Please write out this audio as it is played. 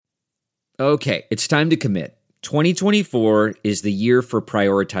Okay, it's time to commit. 2024 is the year for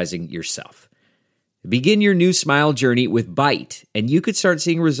prioritizing yourself. Begin your new smile journey with Byte, and you could start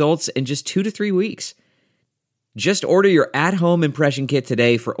seeing results in just 2 to 3 weeks. Just order your at-home impression kit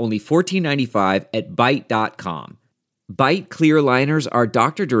today for only $14.95 at Byte.com. Byte clear liners are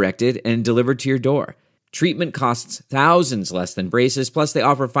doctor-directed and delivered to your door. Treatment costs thousands less than braces, plus they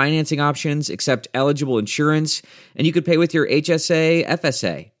offer financing options, accept eligible insurance, and you could pay with your HSA,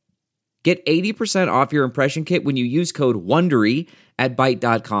 FSA. Get 80% off your impression kit when you use code WONDERY at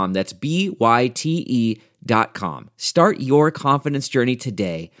Byte.com. That's BYTE.com. Start your confidence journey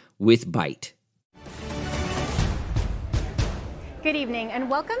today with Byte. Good evening and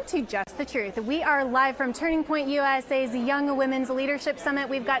welcome to Just the Truth. We are live from Turning Point USA's Young Women's Leadership Summit.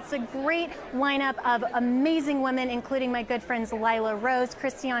 We've got a great lineup of amazing women, including my good friends Lila Rose,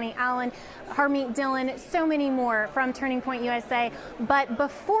 Christiane Allen, Harmeet Dillon, so many more from Turning Point USA. But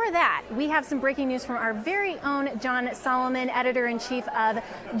before that, we have some breaking news from our very own John Solomon, editor-in-chief of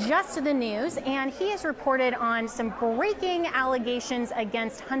Just the News, and he has reported on some breaking allegations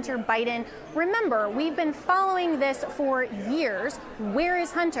against Hunter Biden. Remember, we've been following this for years. Where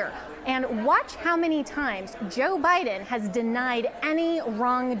is Hunter? And watch how many times Joe Biden has denied any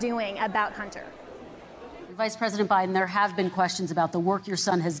wrongdoing about Hunter. Vice President Biden, there have been questions about the work your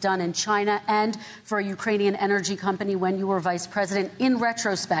son has done in China and for a Ukrainian energy company when you were vice president. In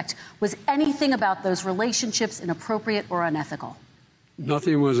retrospect, was anything about those relationships inappropriate or unethical?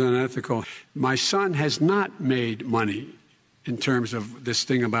 Nothing was unethical. My son has not made money in terms of this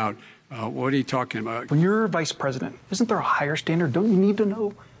thing about what are you talking about? When you're vice president, isn't there a higher standard? Don't you need to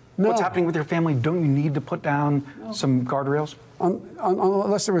know what's happening with your family? Don't you need to put down some guardrails?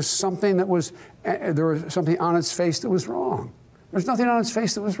 Unless there was something that was, there was something on its face that was wrong. There's nothing on its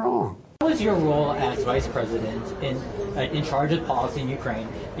face that was wrong. What was your role as vice president in charge of policy in Ukraine,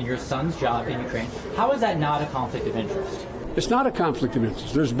 in your son's job in Ukraine? How is that not a conflict of interest? It's not a conflict of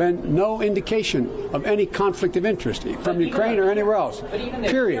interest. There's been no indication of any conflict of interest from Ukraine or anywhere else.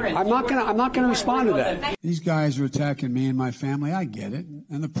 Period. I'm not going to respond to that. These guys are attacking me and my family. I get it.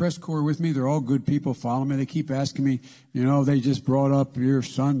 And the press corps with me, they're all good people, follow me. They keep asking me, they just brought up your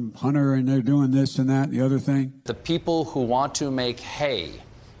son, Hunter, and they're doing this and that and the other thing. The people who want to make hay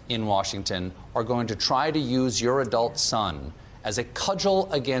in Washington are going to try to use your adult son as a cudgel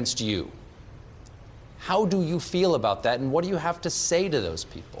against you. How do you feel about that, and what do you have to say to those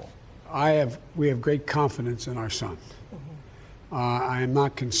people? We have great confidence in our son. I am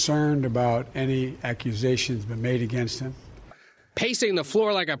not concerned about any accusations been made against him. Pacing the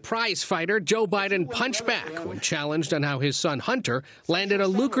floor like a prize fighter, Joe Biden punched back when challenged on how his son Hunter landed a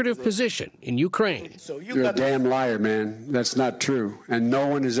lucrative position in Ukraine. You're a damn liar, man. That's not true. And no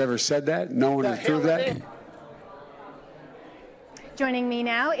one has ever said that. No one has proved that. Joining me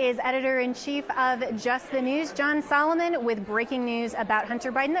now is editor-in-chief of Just the News, John Solomon, with breaking news about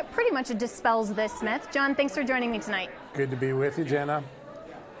Hunter Biden that pretty much dispels this myth. John, thanks for joining me tonight. Good to be with you, Jenna.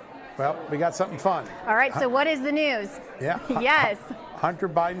 Well, we got something fun. All right, so what is the news? Yeah. Yes. Hunter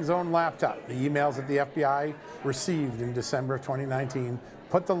Biden's own laptop, the emails that the FBI received in December of 2019,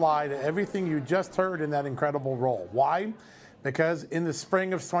 put the lie to everything you just heard in that incredible role. Why? Because in the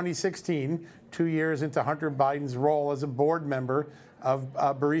spring of 2016, 2 years into Hunter Biden's role as a board member of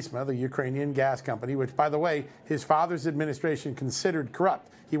Burisma, the Ukrainian gas company, which, by the way, his father's administration considered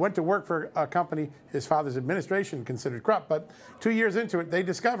corrupt. He went to work for a company his father's administration considered corrupt, but 2 years into it, they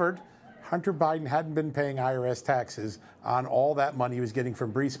discovered Hunter Biden hadn't been paying IRS taxes on all that money he was getting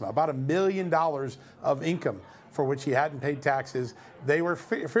from Burisma, about $1 million of income for which he hadn't paid taxes. They were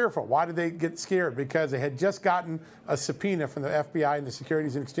fearful. Why did they get scared? Because they had just gotten a subpoena from the FBI and the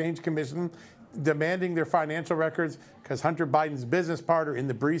Securities and Exchange Commission demanding their financial records because Hunter Biden's business partner in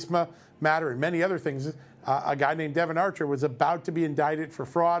the Burisma matter and many other things, a guy named Devon Archer, was about to be indicted for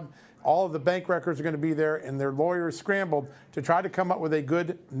fraud. All of the bank records are going to be there, and their lawyers scrambled to try to come up with a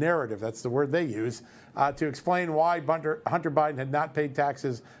good narrative, that's the word they use, to explain why Hunter Biden had not paid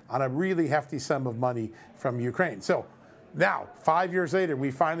taxes on a really hefty sum of money from Ukraine. So now, 5 years later,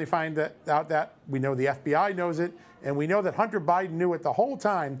 we finally find out that we know the FBI knows it, and we know that Hunter Biden knew it the whole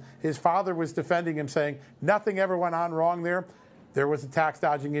time. His father was defending him, saying nothing ever went on wrong there. There was a tax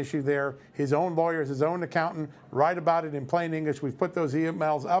dodging issue there. His own lawyers, his own accountant, write about it in plain English. We've put those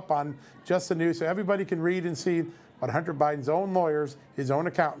emails up on Just the News so everybody can read and see what Hunter Biden's own lawyers, his own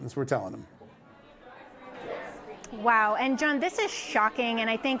accountants were telling him. Wow, and John, this is shocking, and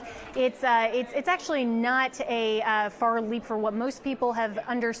I think it's actually not a far leap for what most people have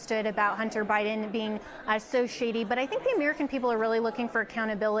understood about Hunter Biden being so shady. But I think the American people are really looking for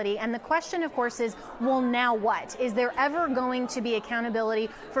accountability, and the question, of course, is, well, now what? Is there ever going to be accountability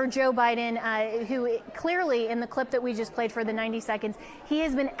for Joe Biden, who clearly, in the clip that we just played for the 90 seconds, he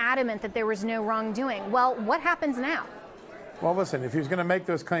has been adamant that there was no wrongdoing. Well, what happens now? Well, listen, if he was going to make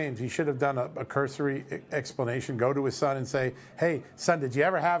those claims, he should have done a cursory explanation, go to his son and say, hey, son, did you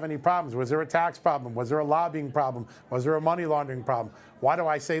ever have any problems? Was there a tax problem? Was there a lobbying problem? Was there a money laundering problem? Why do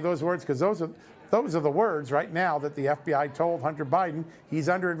I say those words? Because those are the words right now that the FBI told Hunter Biden he's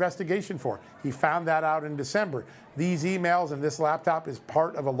under investigation for. He found that out in December. These emails and this laptop is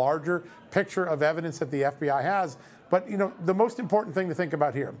part of a larger picture of evidence that the FBI has. But, you know, the most important thing to think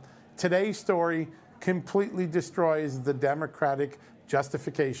about here, today's story completely destroys the Democratic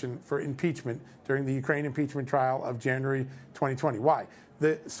justification for impeachment during the Ukraine impeachment trial of January 2020. Why?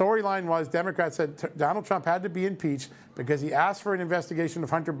 The storyline was Democrats said Donald Trump had to be impeached because he asked for an investigation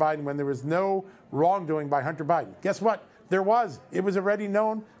of Hunter Biden when there was no wrongdoing by Hunter Biden. Guess what? There was. It was already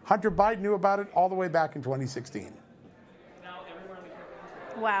known. Hunter Biden knew about it all the way back in 2016.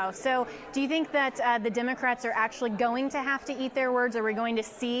 Wow. So do you think that the Democrats are actually going to have to eat their words? Are we going to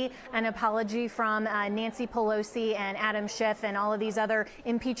see an apology from Nancy Pelosi and Adam Schiff and all of these other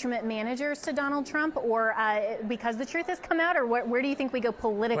impeachment managers to Donald Trump? Or because the truth has come out? Or where do you think we go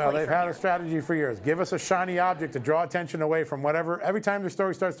politically? Well, they've had a strategy for years. Give us a shiny object to draw attention away from whatever. Every time the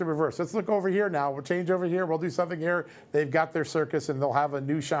story starts to reverse. Let's look over here now. We'll change over here. We'll do something here. They've got their circus, and they'll have a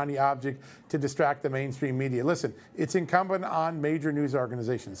new shiny object to distract the mainstream media. Listen, it's incumbent on major news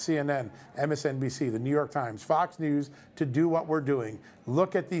organizations, CNN, MSNBC, the New York Times, Fox News, to do what we're doing.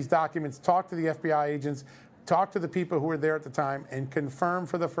 Look at these documents, talk to the FBI agents, talk to the people who were there at the time, and confirm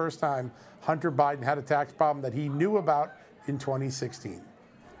for the first time Hunter Biden had a tax problem that he knew about in 2016.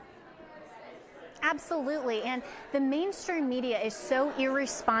 Absolutely. And the mainstream media is so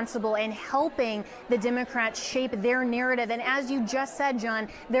irresponsible in helping the Democrats shape their narrative. And as you just said, John,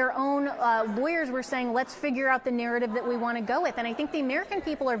 their own lawyers were saying, let's figure out the narrative that we want to go with. And I think the American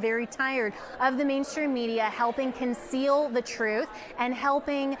people are very tired of the mainstream media helping conceal the truth and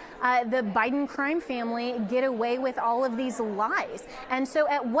helping the Biden crime family get away with all of these lies. And so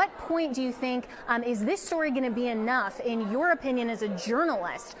at what point do you think, is this story going to be enough, in your opinion, as a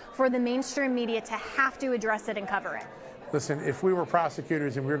journalist, for the mainstream media to have to address it and cover it? Listen, if we were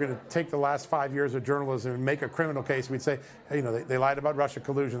prosecutors and we were going to take the last 5 years of journalism and make a criminal case, we'd say, hey, you know, they lied about Russia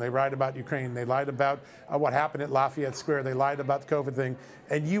collusion, they lied about Ukraine, they lied about what happened at Lafayette Square, they lied about the COVID thing,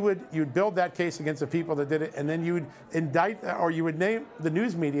 and you'd build that case against the people that did it, and then you would indict, or you would name the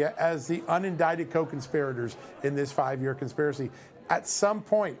news media as the unindicted co-conspirators in this 5-year conspiracy. At some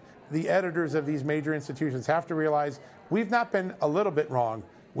point, the editors of these major institutions have to realize we've not been a little bit wrong.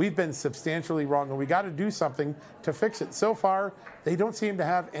 We've been substantially wrong, and we got to do something to fix it. So far, they don't seem to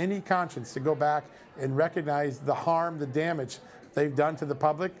have any conscience to go back and recognize the harm, the damage they've done to the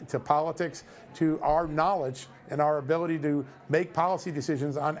public, to politics, to our knowledge and our ability to make policy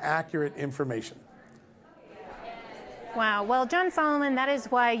decisions on accurate information. Wow. Well, John Solomon, that is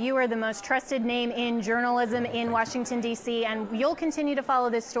why you are the most trusted name in journalism in Washington, D.C., and you'll continue to follow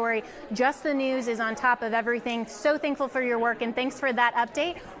this story. Just the News is on top of everything. So thankful for your work, and thanks for that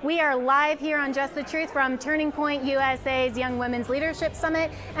update. We are live here on Just the Truth from Turning Point USA's Young Women's Leadership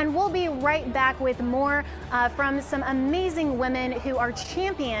Summit, and we'll be right back with more from some amazing women who are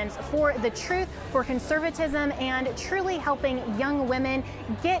champions for the truth, for conservatism, and truly helping young women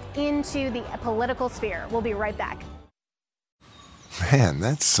get into the political sphere. We'll be right back. Man,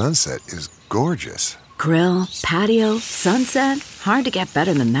 that sunset is gorgeous. Grill, patio, sunset. Hard to get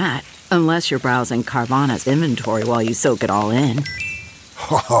better than that. Unless you're browsing Carvana's inventory while you soak it all in.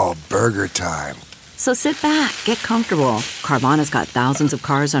 Oh, burger time. So sit back, get comfortable. Carvana's got thousands of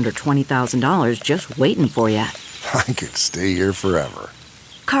cars under $20,000 just waiting for you. I could stay here forever.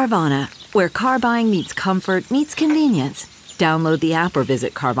 Carvana, where car buying meets comfort meets convenience. Download the app or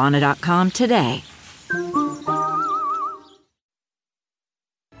visit Carvana.com today.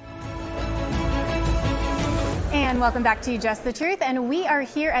 And welcome back to Just the Truth. And we are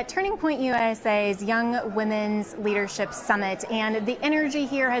here at Turning Point USA's Young Women's Leadership Summit. And the energy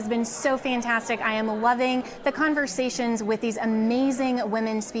here has been so fantastic. I am loving the conversations with these amazing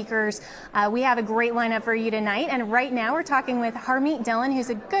women speakers. We have a great lineup for you tonight. And right now we're talking with Harmeet Dillon, who's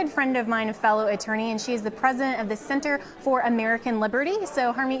a good friend of mine, a fellow attorney, and she is the president of the Center for American Liberty.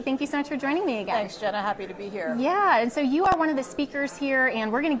 So Harmeet, thank you so much for joining me again. Thanks, Jenna. Happy to be here. Yeah. And so you are one of the speakers here,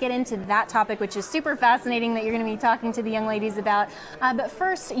 and we're going to get into that topic, which is super fascinating that you're going to be talking talking to the young ladies about. But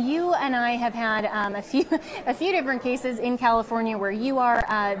first, you and I have had a few different cases in California where you are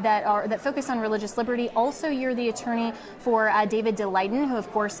that focus on religious liberty. Also, you're the attorney for David Daleiden, who,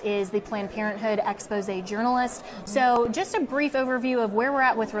 of course, is the Planned Parenthood expose journalist. So just a brief overview of where we're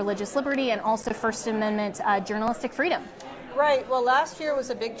at with religious liberty and also First Amendment journalistic freedom. Right. Well, last year was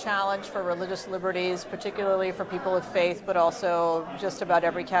a big challenge for religious liberties, particularly for people of faith, but also just about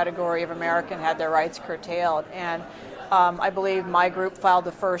every category of American had their rights curtailed. And I believe my group filed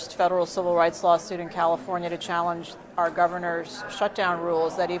the first federal civil rights lawsuit in California to challenge our governor's shutdown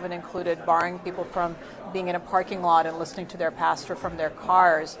rules that even included barring people from being in a parking lot and listening to their pastor from their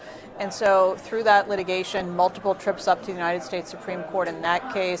cars. And so through that litigation, multiple trips up to the United States Supreme Court in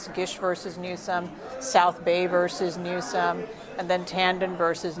that case, Gish versus Newsom, South Bay versus Newsom, and then Tandon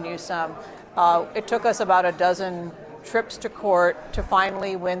versus Newsom. It took us about a dozen trips to court to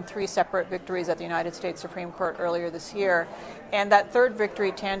finally win 3 separate victories at the United States Supreme Court earlier this year. And that third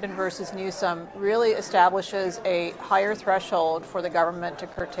victory, Tandon versus Newsom, really establishes a higher threshold for the government to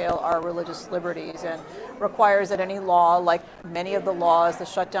curtail our religious liberties and requires that any law, like many of the laws, the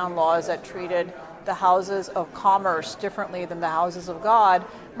shutdown laws that treated the houses of commerce differently than the houses of God,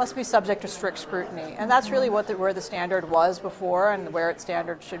 must be subject to strict scrutiny. And that's really where the standard was before and where its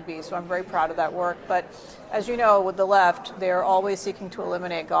standard should be. So I'm very proud of that work. But as you know, with the left, they're always seeking to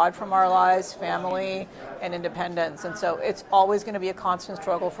eliminate God from our lives, family, and independence. And so it's always going to be a constant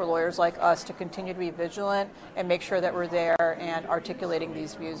struggle for lawyers like us to continue to be vigilant and make sure that we're there and articulating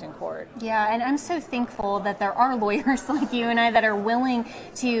these views in court. Yeah, and I'm so thankful that there are lawyers like you and I that are willing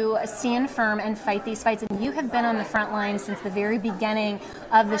to stand firm and fight these fights. And you have been on the front line since the very beginning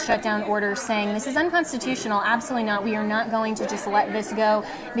of the shutdown order, saying this is unconstitutional. Absolutely not. We are not going to just let this go,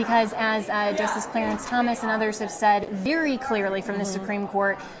 because as Justice Clarence Thomas and others have said very clearly from the Supreme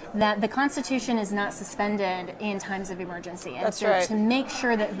Court, that the Constitution is not suspended in times of emergency. And That's so right. To make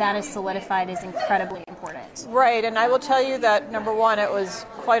sure that that is solidified is incredibly important. Right, and I will tell you that, number one, it was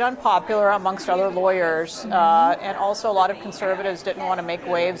quite unpopular amongst other lawyers, and also a lot of conservatives didn't want to make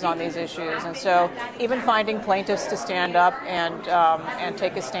waves on these issues. And so even finding plaintiffs to stand up and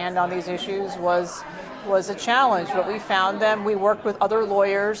take a stand on these issues was a challenge, but we found them. We worked with other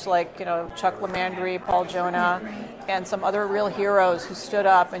lawyers like, Chuck Lemandry, Paul Jonah, and some other real heroes who stood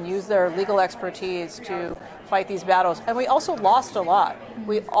up and used their legal expertise to fight these battles. And we also lost a lot.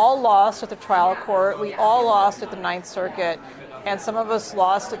 We all lost at the trial court. We all lost at the Ninth Circuit. And some of us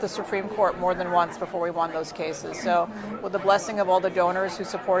lost at the Supreme Court more than once before we won those cases. So with the blessing of all the donors who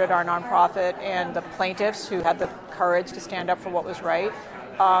supported our nonprofit and the plaintiffs who had the courage to stand up for what was right,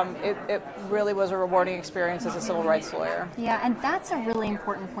 it really was a rewarding experience as a civil rights lawyer. Yeah, and that's a really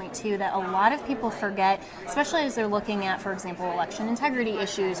important point, too, that a lot of people forget, especially as they're looking at, for example, election integrity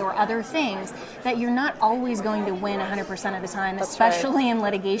issues or other things, that you're not always going to win 100% of the time, That's especially right. in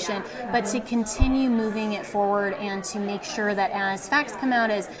litigation, but to continue moving it forward and to make sure that as facts come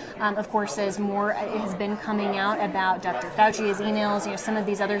out, as, of course, as more has been coming out about Dr. Fauci, his emails, some of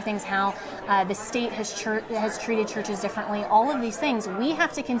these other things, how the state has treated churches differently, all of these things, we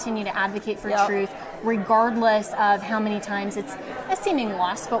have to continue to advocate for truth, regardless of how many times it's a seeming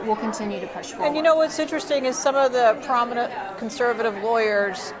loss, but we'll continue to push forward. And what's interesting is some of the prominent conservative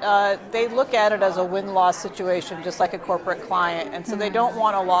lawyers, they look at it as a win-loss situation, just like a corporate client, and so they don't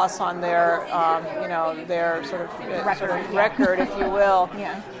want a loss on their, their sort of record, if you will.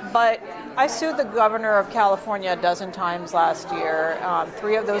 Yeah. But I sued the governor of California a dozen times last year.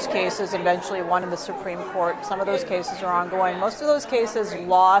 3 of those cases eventually won in the Supreme Court. Some of those cases are ongoing. Most of those cases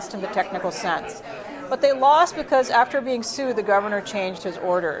lost in the technical sense. But they lost because after being sued, the governor changed his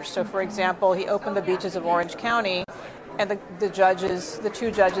orders. So, for example, he opened the beaches of Orange County, and the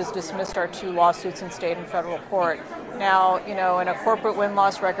 2 judges dismissed our 2 lawsuits in state and federal court. Now, in a corporate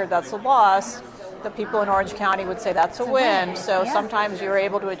win-loss record, that's a loss. The people in Orange County would say that's a win. So sometimes you're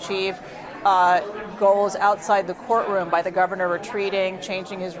able to achieve goals outside the courtroom by the governor retreating,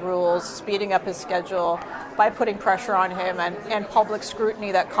 changing his rules, speeding up his schedule, by putting pressure on him and public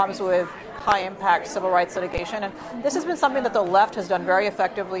scrutiny that comes with high-impact civil rights litigation. And this has been something that the left has done very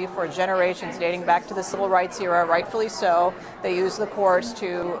effectively for generations, dating back to the civil rights era, rightfully so. They use the courts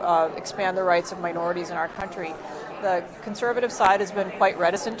to expand the rights of minorities in our country. The conservative side has been quite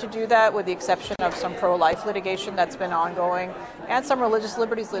reticent to do that, with the exception of some pro-life litigation that's been ongoing and some religious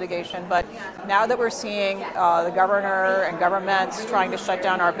liberties litigation. But now that we're seeing the governor and governments trying to shut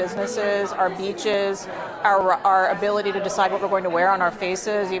down our businesses, our beaches, our ability to decide what we're going to wear on our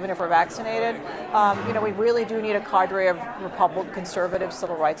faces, even if we're vaccinated, we really do need a cadre of Republican conservative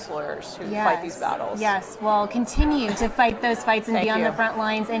civil rights lawyers who fight these battles. Yes, well, continue to fight those fights and be on the front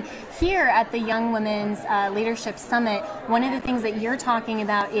lines. And here at the Young Women's Leadership Summit, one of the things that you're talking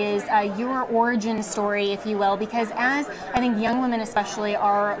about is your origin story, if you will, because as I think young women especially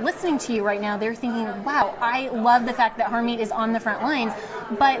are listening to you right now, they're thinking, wow, I love the fact that Harmeet is on the front lines,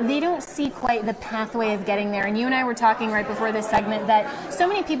 but they don't see quite the pathway of getting there. And you and I were talking right before this segment that so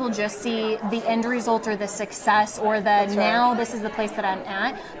many people just see the end result or the success or the this is the place that I'm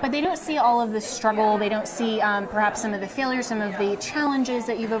at, but they don't see all of the struggle. They don't see perhaps some of the failures, some of the challenges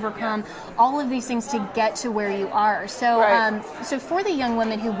that you've overcome, all of these things to get to where you are. So, so for the young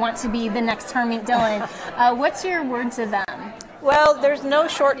women who want to be the next Harmeet Dillon, what's your word to them? Well, there's no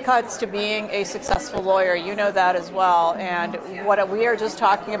shortcuts to being a successful lawyer. You know that as well. And what we are just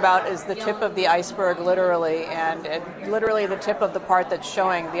talking about is the tip of the iceberg, literally, and literally the tip of the part that's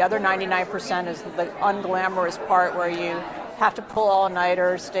showing. The other 99% is the unglamorous part where you have to pull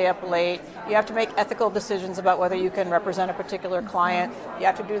all-nighters, stay up late. You have to make ethical decisions about whether you can represent a particular client. You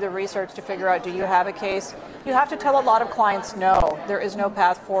have to do the research to figure out, do you have a case? You have to tell a lot of clients, no, there is no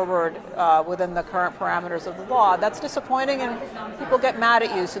path forward within the current parameters of the law. That's disappointing, and people get mad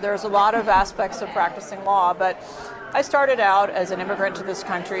at you. So there's a lot of aspects of practicing law. But I started out as an immigrant to this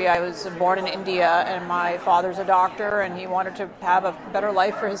country. I was born in India, and my father's a doctor, and he wanted to have a better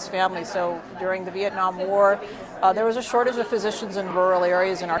life for his family. So during the Vietnam War, there was a shortage of physicians in rural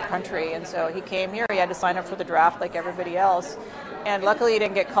areas in our country, and so he came here. He had to sign up for the draft like everybody else, and luckily he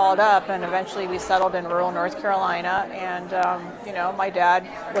didn't get called up, and eventually we settled in rural North Carolina, and my dad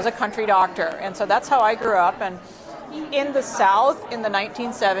was a country doctor, and so that's how I grew up. And in the South, in the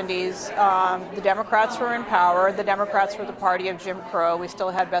 1970s, the Democrats were in power. The Democrats were the party of Jim Crow. We still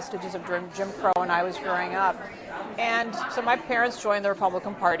had vestiges of Jim Crow when I was growing up. And so my parents joined the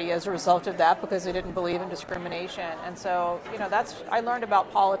Republican Party as a result of that because they didn't believe in discrimination. And so, I learned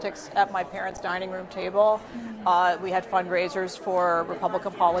about politics at my parents' dining room table. We had fundraisers for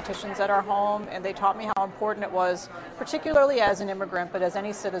Republican politicians at our home, and they taught me how important it was, particularly as an immigrant, but as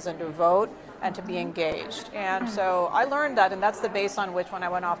any citizen, to vote and to be engaged. And so I learned that, and that's the base on which, when I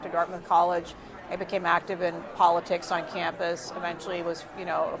went off to Dartmouth College, I became active in politics on campus. Eventually was,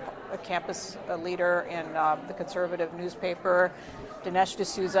 a campus leader in the conservative newspaper. Dinesh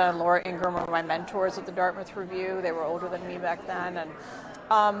D'Souza and Laura Ingraham were my mentors at the Dartmouth Review. They were older than me back then.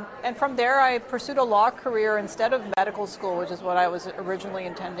 And from there, I pursued a law career instead of medical school, which is what I was originally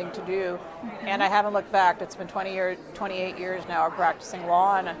intending to do. And I haven't looked back. It's been 28 years now of practicing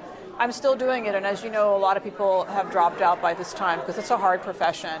law, and I'm still doing it. And as you know, a lot of people have dropped out by this time because it's a hard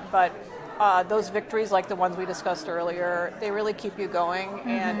profession. But those victories, like the ones we discussed earlier, they really keep you going,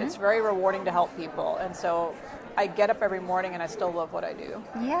 and it's very rewarding to help people. And so I get up every morning and I still love what I do.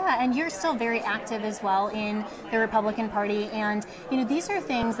 Yeah, and you're still very active as well in the Republican Party. And, these are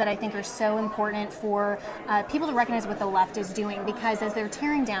things that I think are so important for people to recognize what the left is doing, because as they're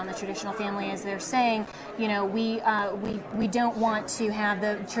tearing down the traditional family, as they're saying, we don't want to have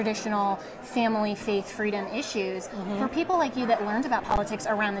the traditional family, faith, freedom issues. For people like you that learned about politics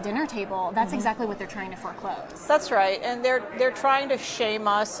around the dinner table, that's exactly what they're trying to foreclose. That's right. And they're trying to shame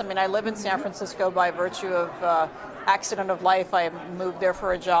us. I mean, I live in San Francisco by virtue of accident of life. I moved there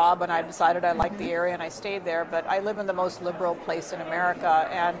for a job, and I decided I liked the area, and I stayed there. But I live in the most liberal place in America,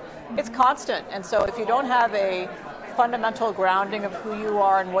 and it's constant. And so if you don't have a fundamental grounding of who you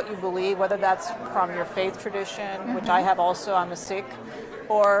are and what you believe, whether that's from your faith tradition, which I have also, I'm a Sikh,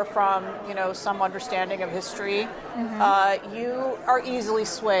 or from some understanding of history, you are easily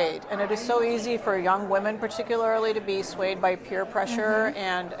swayed. And it is so easy for young women particularly to be swayed by peer pressure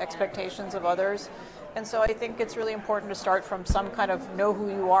and expectations of others. And so I think it's really important to start from some kind of know who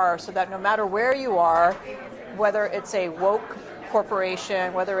you are, so that no matter where you are, whether it's a woke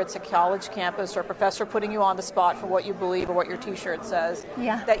corporation, whether it's a college campus or a professor putting you on the spot for what you believe or what your t-shirt says,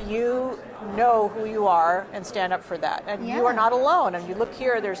 that you know who you are and stand up for that. And you are not alone. And you look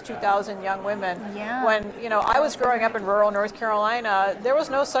here, there's 2,000 young women. When I was growing up in rural North Carolina, there was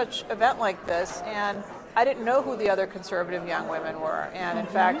no such event like this. And I didn't know who the other conservative young women were. And in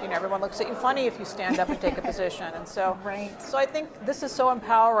fact, everyone looks at you funny if you stand up and take a position. And so, so I think this is so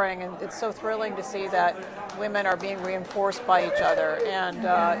empowering, and it's so thrilling to see that women are being reinforced by each other. And,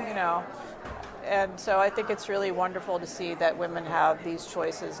 And so I think it's really wonderful to see that women have these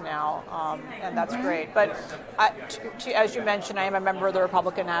choices now, and that's great. But as you mentioned, I am a member of the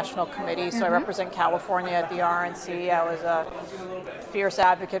Republican National Committee, so I represent California at the RNC. I was a fierce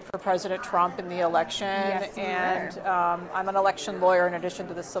advocate for President Trump in the election, and I'm an election lawyer in addition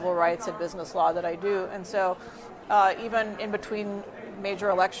to the civil rights and business law that I do. And so even in between major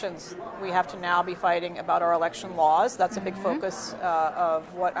elections, we have to now be fighting about our election laws. That's a big focus of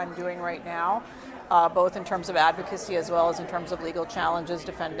what I'm doing right now, both in terms of advocacy as well as in terms of legal challenges,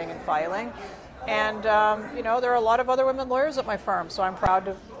 defending and filing. And, there are a lot of other women lawyers at my firm, so I'm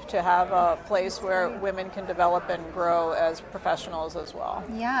proud to have a place where women can develop and grow as professionals as well.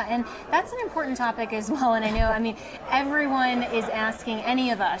 Yeah, and that's an important topic as well. And I know, everyone is asking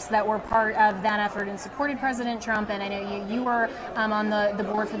any of us that were part of that effort and supported President Trump. And I know you were on the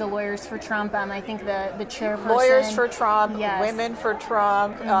board for the Lawyers for Trump. I think the chairperson. Lawyers for Trump, Women for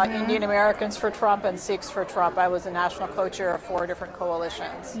Trump, Indian Americans for Trump, and Sikhs for Trump. I was the national co-chair of 4 different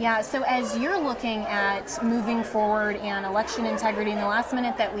coalitions. Yeah, so as you're looking at moving forward and election integrity in the last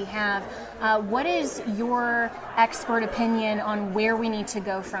minute that we have, what is your expert opinion on where we need to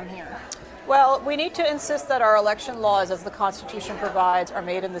go from here? Well, we need to insist that our election laws, as the Constitution provides, are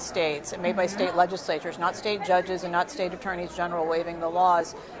made in the states and made by state legislatures, not state judges and not state attorneys general waiving the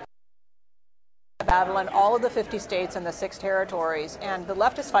laws. Battle in all of the 50 states and the 6 territories, and the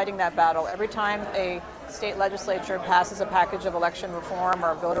left is fighting that battle. Every time a state legislature passes a package of election reform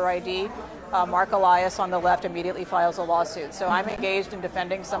or voter ID, Mark Elias on the left immediately files a lawsuit. So I'm engaged in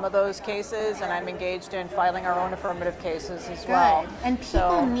defending some of those cases, and I'm engaged in filing our own affirmative cases as well. And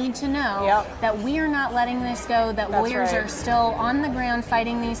people need to know that we are not letting this go, that lawyers are still on the ground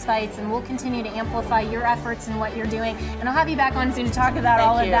fighting these fights, and we'll continue to amplify your efforts and what you're doing. And I'll have you back on soon to talk about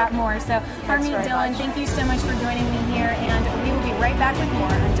all of that more. So Harmeet Dillon, thank you so much for joining me here, and we will be right back with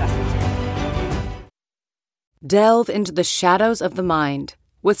more on Just the Truth. Delve into the shadows of the mind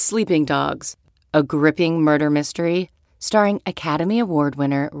with Sleeping Dogs, a gripping murder mystery starring Academy Award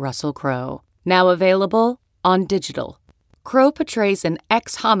winner Russell Crowe. Now available on digital. Crowe portrays an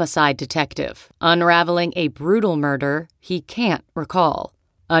ex-homicide detective unraveling a brutal murder he can't recall.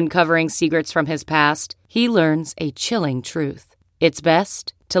 Uncovering secrets from his past, he learns a chilling truth. It's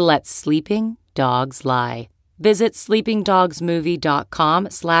best to let sleeping dogs lie. Visit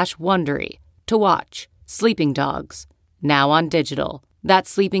sleepingdogsmovie.com/Wondery to watch Sleeping Dogs, now on digital.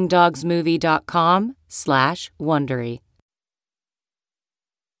 That's sleepingdogsmovie.com/Wondery.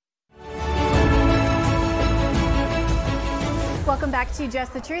 Welcome back to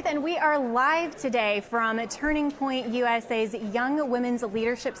Just the Truth, and we are live today from Turning Point USA's Young Women's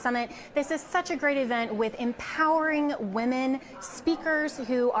Leadership Summit. This is such a great event with empowering women speakers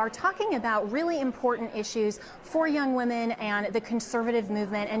who are talking about really important issues for young women and the conservative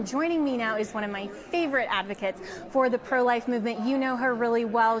movement. And joining me now is one of my favorite advocates for the pro-life movement. You know her really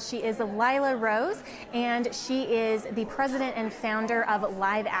well. She is Lila Rose, and she is the president and founder of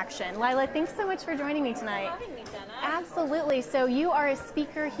Live Action. Lila, thanks so much for joining me tonight. Absolutely. So you are a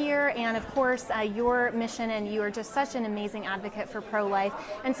speaker here, and of course your mission, and you are just such an amazing advocate for pro-life.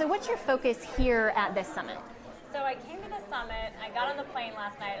 And so what's your focus here at this summit? So I came to the summit, I got on the plane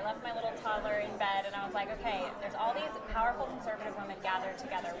last night, I left my little toddler in bed, and I was like, okay, there's all these powerful conservative women gathered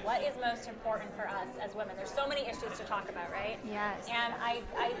together. What is most important for us as women? There's so many issues to talk about, right? Yes. And I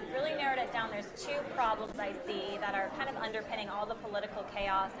really narrowed it down. There's 2 problems I see that are kind of underpinning all the political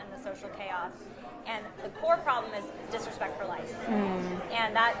chaos and the social chaos. And the core problem is disrespect for life.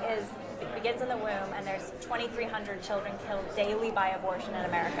 And that it begins in the womb, and there's 2,300 children killed daily by abortion in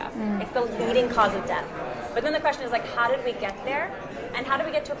America. It's the leading cause of death. But then the question is, like, how did we get there? And how do we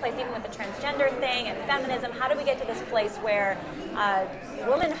get to a place, even with the transgender thing and feminism, how do we get to this place where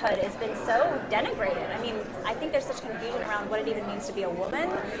womanhood has been so denigrated? I mean, I think there's such confusion around what it even means to be a woman.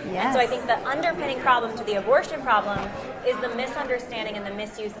 Yes. And so I think the underpinning problem to the abortion problem is the misunderstanding and the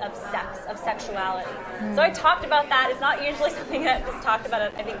misuse of sex, of sexuality. So I talked about that. It's not usually something that is talked about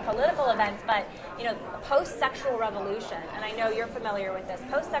at, I think, political events, but, post-sexual revolution, and I know you're familiar with this,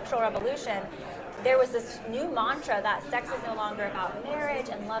 post-sexual revolution, there was this new mantra that sex is no longer about marriage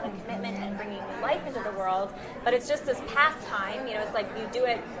and love and commitment and bringing life into the world, but it's just this pastime. It's like you do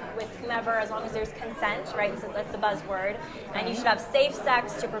it with whomever as long as there's consent, right? So that's the buzzword. And you should have safe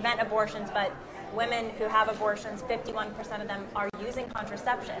sex to prevent abortions, but women who have abortions, 51% of them are using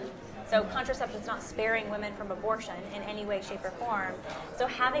contraception. So contraception is not sparing women from abortion in any way, shape, or form. So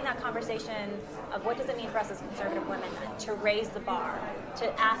having that conversation of what does it mean for us as conservative women to raise the bar,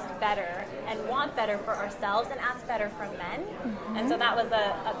 to ask better and want better for ourselves and ask better from men. And so that was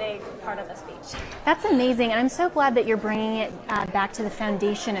a big part of the speech. That's amazing. And I'm so glad that you're bringing it back to the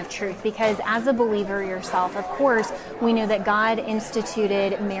foundation of truth, because as a believer yourself, of course, we know that God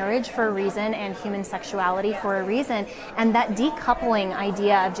instituted marriage for a reason and human sexuality for a reason. And that decoupling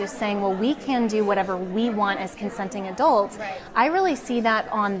idea of just saying, well, we can do whatever we want as consenting adults, I really see that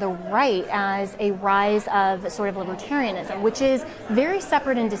on the right as a rise of sort of libertarianism, which is very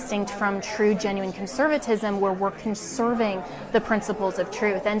separate and distinct from true, genuine conservatism, where we're conserving the principles of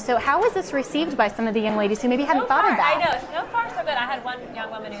truth. And so how was this received by some of the young ladies who maybe hadn't thought of that? I know, so far so good. I had one young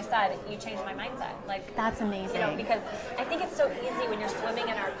woman who said, you changed my mindset. Like, that's amazing. Because I think it's so easy when you're swimming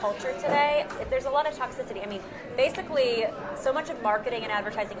in our culture today. There's a lot of toxicity. I mean, basically, so much of marketing and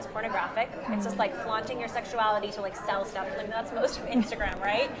advertising is pornographic. It's just like flaunting your sexuality to like sell stuff. I mean, that's most of Instagram,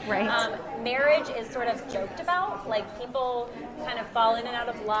 right? Right. Marriage is sort of joked about. Like, people kind of fall in and out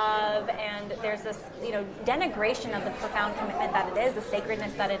of love, and there's this, denigration of the profound commitment that it is, the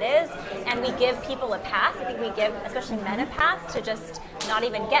sacredness that it is, and we give people a pass. I think we give, especially men, a pass to just not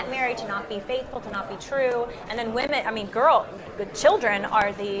even get married, to not be faithful, to not be true, and then women, the children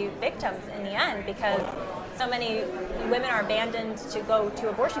are the victims in the end, because so many women are abandoned to go to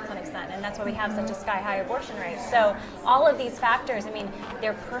abortion clinics then, and that's why we have such a sky-high abortion rate. So all of these factors,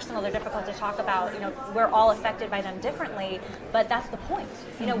 they're personal, they're difficult to talk about, we're all affected by them differently, but that's the point.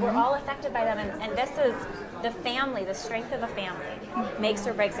 We're all affected by them, and this is the family, the strength of a family makes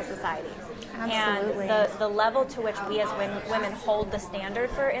or breaks a society. Absolutely. And the level to which we as women hold the standard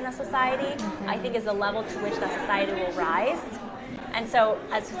for in a society, I think is the level to which that society will rise. And so,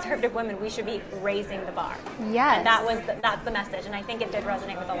 as conservative women, we should be raising the bar. Yes. And that's the message, and I think it did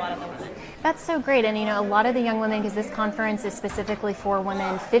resonate with a lot of the women. That's so great. And, a lot of the young women, because this conference is specifically for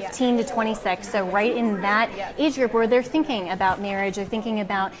women 15 to 26, so right in that age group where they're thinking about marriage, they're thinking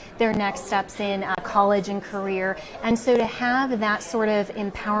about their next steps in college and career. And so to have that sort of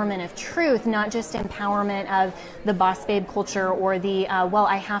empowerment of truth, not just empowerment of the boss babe culture or the,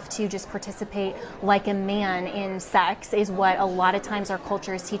 I have to just participate like a man in sex, is what a lot of times our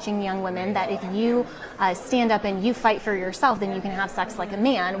culture is teaching young women, that if you stand up and you fight for yourself, then you can have sex like a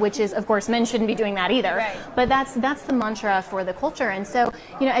man, which is, of course, men shouldn't be doing that either. Right. But that's the mantra for the culture. And so,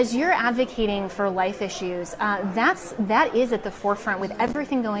 as you're advocating for life issues, that is at the forefront with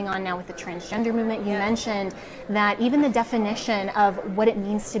everything going on now with the transgender movement. You mentioned that even the definition of what it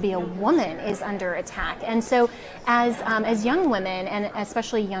means to be a woman is under attack. And so as young women, and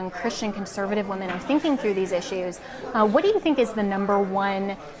especially young Christian conservative women, are thinking through these issues, what do you think is the number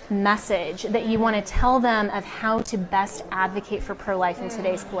one message that you want to tell them of how to best advocate for pro-life in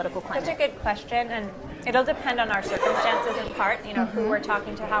today's political climate? Such a good question, and it'll depend on our circumstances in part, who we're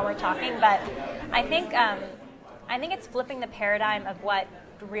talking to, how we're talking, but I think it's flipping the paradigm of what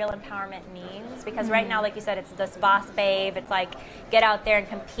real empowerment means, because right now, like you said, it's this boss babe, it's like get out there and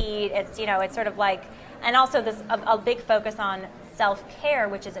compete, it's it's sort of like, and also this a big focus on self-care,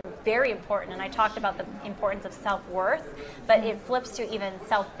 which is very important, and I talked about the importance of self-worth, but it flips to even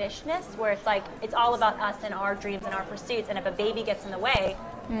selfishness, where it's like it's all about us and our dreams and our pursuits, and if a baby gets in the way,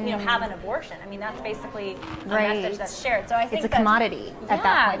 have an abortion. That's basically a message that's shared. So I think it's a commodity at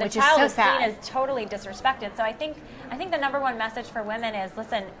that point, which is so sad. The child is seen as totally disrespected. So I think the number one message for women is,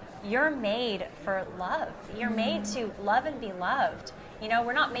 listen, you're made for love. You're made to love and be loved.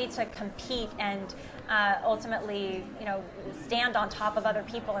 We're not made to compete and ultimately, stand on top of other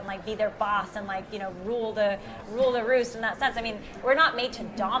people and like be their boss and like, rule the roost in that sense. We're not made to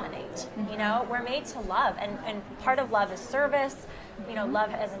dominate. We're made to love, and part of love is service. Love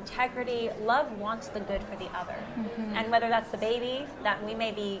has integrity. Love wants the good for the other. And whether that's the baby that we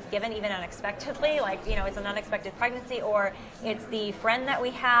may be given even unexpectedly, like, it's an unexpected pregnancy, or it's the friend that we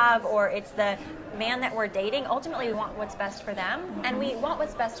have, or it's the man that we're dating, ultimately we want what's best for them, and we want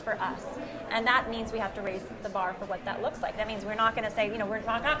what's best for us. And that means we have to raise the bar for what that looks like. That means we're not going to say, we're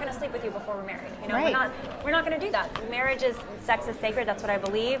not going to sleep with you before we're married. We're not going to do that. Marriage is, sex is sacred. That's what I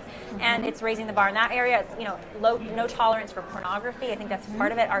believe. And it's raising the bar in that area. It's, no tolerance for pornography. I think that's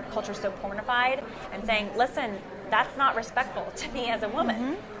part of it. Our culture's so pornified, and saying, listen, that's not respectful to me as a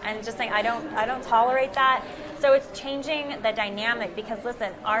woman. And just saying, I don't tolerate that. So it's changing the dynamic, because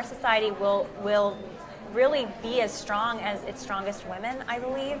listen, our society will really be as strong as its strongest women, I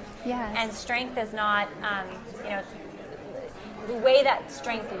believe. Yes. And strength is not, the way that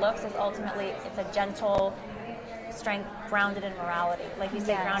strength looks is ultimately, it's a gentle strength grounded in morality. Like you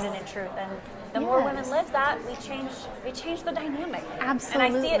say, grounded in truth. the more women live that, we change the dynamic. Absolutely.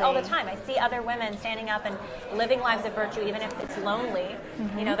 And I see it all the time. I see other women standing up and living lives of virtue, even if it's lonely.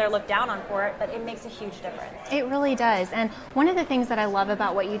 You know, they're looked down on for it, but it makes a huge difference. It really does. And one of the things that I love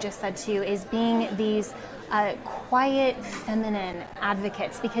about what you just said too is being these quiet, feminine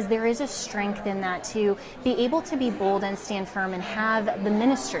advocates, because there is a strength in that to be able to be bold and stand firm and have the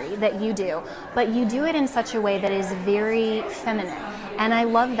ministry that you do, but you do it in such a way that is very feminine. And I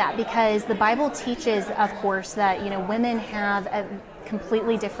love that, because the Bible teaches, of course, that, you know, women have a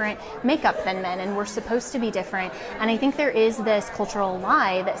completely different makeup than men, and we're supposed to be different. And I think there is this cultural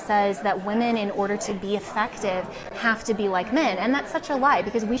lie that says that women, in order to be effective, have to be like men. And that's such a lie,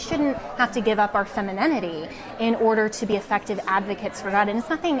 because we shouldn't have to give up our femininity in order to be effective advocates for God. And it's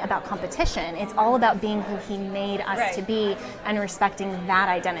nothing about competition. It's all about being who He made us to be and respecting that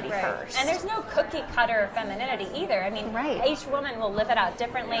identity first. And there's no cookie cutter femininity either. I mean, each woman will live it out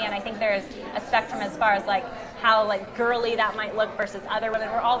differently, and I think there's a spectrum as far as like how like girly that might look versus other women.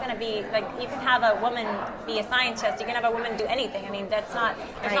 We're all going to be like, you can have a woman be a scientist, you can have a woman do anything. I mean, that's not,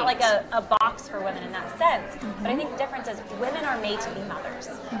 there's not like a box for women in that sense. But I think the difference is women are made to be mothers,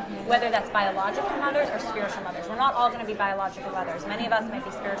 whether that's biological mothers or spiritual mothers. We're not all going to be biological mothers. Many of us might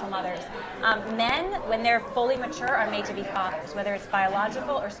be spiritual mothers. Men, when they're fully mature, are made to be fathers, whether it's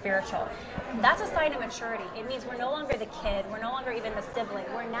biological or spiritual. That's a sign of maturity. It means we're no longer the kid, we're no longer even the sibling.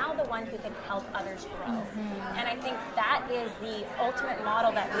 We're now the one who can help others grow. And I think that is the ultimate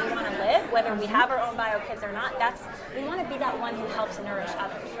model that we want to live, whether we have our own bio kids or not. We want to be that one who helps nourish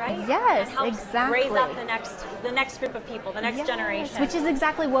others, right? Yes, and helps exactly. raise up the next group of people, the next generation. Which is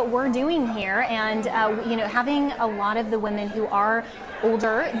exactly what we're doing here. And you know, having a lot of the women who are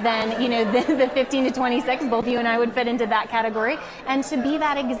older than, you know, the 15 to 26, both you and I would fit into that category, and to be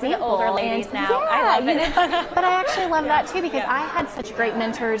that example. The older ladies and, now, I love it. Know, but I actually love that too, because I had such great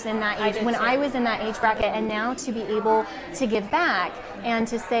mentors in that age when I was in that age bracket, and now to be able to give back and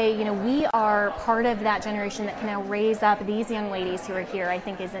to say, you know, we are part of that generation that can now raise up these young ladies who are here, I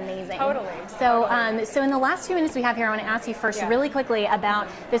think is amazing. Totally. So, so in the last few minutes we have here, I want to ask you first really quickly about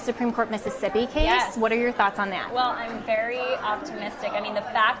the Supreme Court Mississippi case. Yes. What are your thoughts on that? Well, I'm very optimistic. I mean, the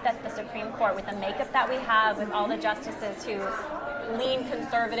fact that the Supreme Court, with the makeup that we have, with all the justices who lean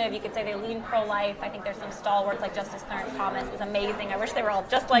conservative, you could say they lean pro-life. I think there's some stalwarts like Justice Clarence Thomas is amazing. I wish they were all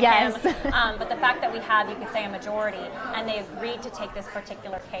just like him. But the fact that we have, you could say, a majority, and they agreed to take this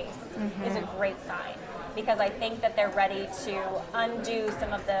particular case is a great sign, because I think that they're ready to undo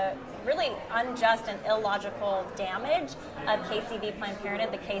some of the really unjust and illogical damage of KCV Planned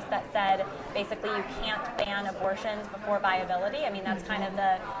Parenthood, the case that said basically you can't ban abortions before viability. I mean, that's kind of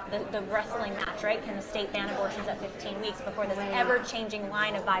the wrestling match, right? Can the state ban abortions at 15 weeks before this ever-changing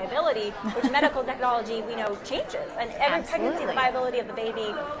line of viability, which medical technology we know changes, and every pregnancy, the viability of the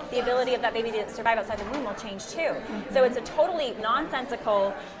baby, the ability of that baby to survive outside the womb will change too. So it's a totally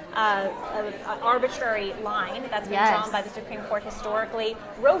nonsensical, arbitrary line that's been drawn by the Supreme Court historically.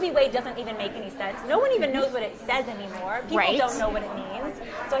 Roe v. Wade doesn't even make any sense. No one even knows what it says anymore. People don't know what it means.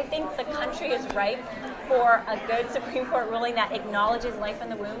 So I think the country is ripe for a good Supreme Court ruling that acknowledges life in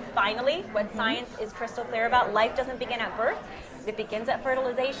the womb. Finally, what science is crystal clear about, life doesn't begin at birth. It begins at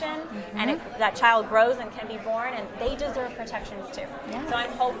fertilization, and that child grows and can be born, and they deserve protections too. So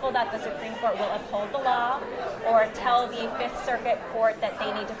I'm hopeful that the Supreme Court will uphold the law or tell the Fifth Circuit Court that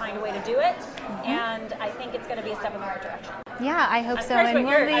they need to find a way to do it, and I think it's going to be a step in the right direction. Yeah, I hope so. And I'm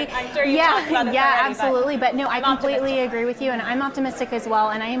sure you talked about this already, absolutely. But no, I completely agree with you, and I'm optimistic as well,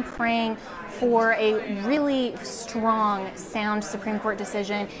 and I am praying for a really strong, sound Supreme Court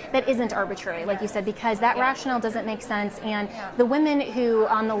decision that isn't arbitrary, like you said, because that rationale doesn't make sense. And the women who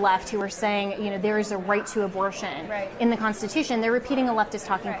on the left who are saying, you know, there is a right to abortion in the Constitution, they're repeating a leftist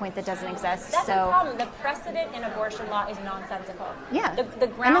talking point that doesn't exist. That's the problem. The precedent in abortion law is nonsensical. Yeah. The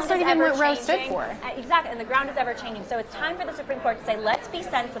ground and that's not is even ever what Roe changing. stood for. Exactly, and the ground is ever changing. So it's time for the Supreme Court to say, let's be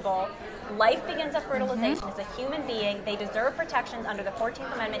sensible. Life begins at fertilization. It's a human being. They deserve protections under the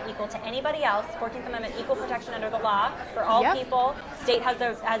 14th Amendment equal to anybody else. 14th Amendment equal protection under the law for all people. State has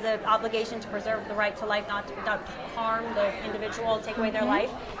an obligation to preserve the right to life, not to harm the individual, take away their life.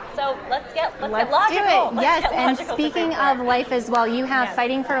 So let's get logical. Do it. Yes, and speaking of life as well, you have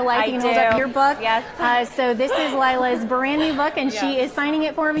Fighting for Life. You can hold up your book. Yes. So this is Lila's brand new book, and she is signing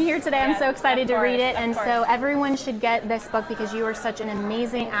it for me here today. I'm so excited to read it. And so everyone should get this book, because you are such an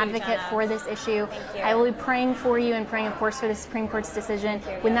amazing advocate for this issue. I will be praying for you and praying, of course, for the Supreme Court's decision.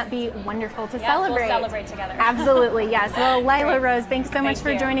 Wouldn't that be wonderful to celebrate? We'll celebrate together. Absolutely, yes. Well, Lila Rose, thanks so much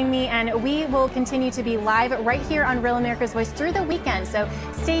for joining me, and we will continue to be live right here on Real America's Voice through the weekend. So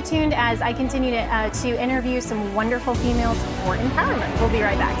stay tuned as I continue to interview some wonderful females for empowerment. We'll be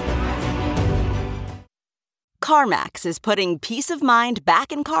right back. CarMax is putting peace of mind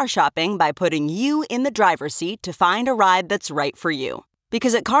back in car shopping by putting you in the driver's seat to find a ride that's right for you.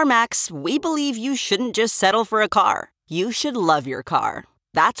 Because at CarMax, we believe you shouldn't just settle for a car. You should love your car.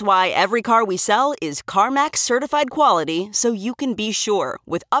 That's why every car we sell is CarMax certified quality, so you can be sure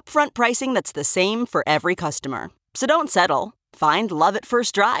with upfront pricing that's the same for every customer. So don't settle. Find love at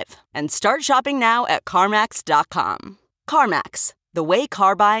first drive and start shopping now at CarMax.com. CarMax, the way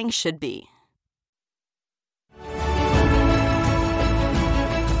car buying should be.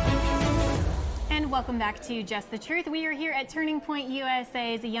 Welcome back to Just the Truth. We are here at Turning Point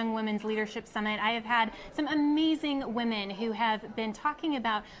USA's Young Women's Leadership Summit. I have had some amazing women who have been talking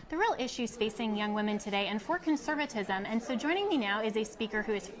about the real issues facing young women today and for conservatism. And so joining me now is a speaker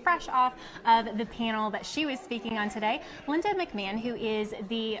who is fresh off of the panel that she was speaking on today, Linda McMahon, who is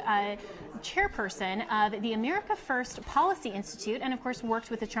the chairperson of the America First Policy Institute and, of course,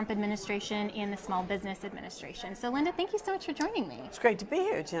 worked with the Trump administration and the Small Business Administration. So, Linda, thank you so much for joining me. It's great to be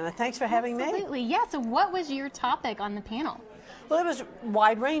here, Jenna. Thanks for having me. Absolutely. Yeah. So what was your topic on the panel? Well, it was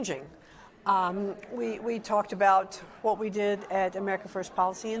wide-ranging. We talked about what we did at America First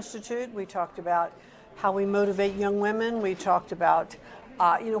Policy Institute. We talked about how we motivate young women. We talked about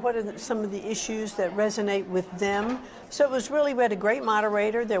what are some of the issues that resonate with them. So it was really, we had a great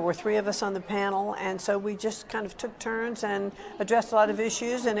moderator. There were 3 of us on the panel, and so we just kind of took turns and addressed a lot of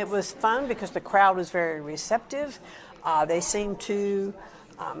issues, and it was fun because the crowd was very receptive. They seemed to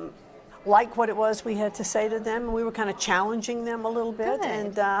like what it was we had to say to them. We were kind of challenging them a little bit.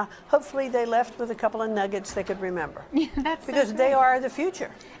 Good. And hopefully they left with a couple of nuggets they could remember. That's because so they are the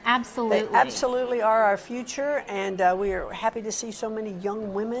future. Absolutely. They absolutely are our future, and we are happy to see so many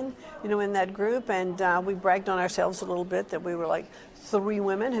young women, in that group. And we bragged on ourselves a little bit that we were like 3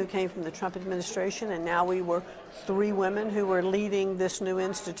 women who came from the Trump administration, and now we were 3 women who were leading this new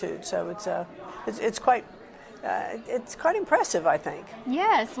institute. So it's quite impressive, I think.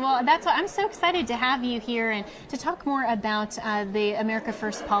 Yes, well, that's why I'm so excited to have you here and to talk more about the America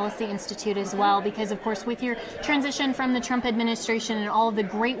First Policy Institute as well, because, of course, with your transition from the Trump administration and all of the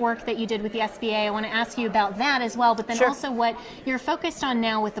great work that you did with the SBA, I want to ask you about that as well, but then also what you're focused on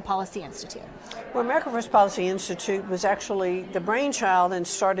now with the Policy Institute. Well, America First Policy Institute was actually the brainchild and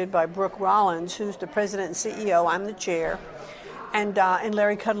started by Brooke Rollins, who's the president and CEO. I'm the chair, and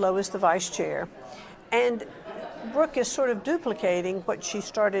Larry Kudlow is the vice chair. And Brooke is sort of duplicating what she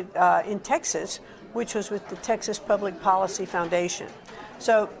started in Texas, which was with the Texas Public Policy Foundation.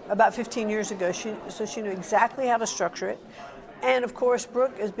 So about 15 years ago, she knew exactly how to structure it. And of course,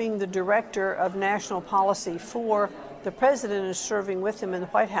 Brooke, as being the director of national policy for the president, is serving with him in the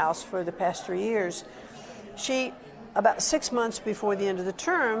White House for the past 3 years. She, about 6 months before the end of the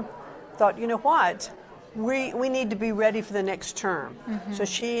term, thought, you know what, we need to be ready for the next term. Mm-hmm. So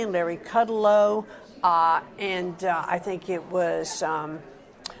she and Larry Kudlow, and I think it was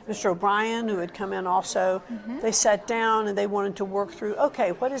Mr. O'Brien who had come in also. Mm-hmm. They sat down and they wanted to work through,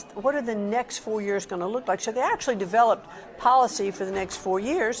 okay, what are the next 4 years going to look like? So they actually developed policy for the next 4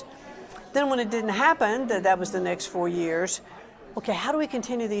 years. Then when it didn't happen, that was the next 4 years, okay, how do we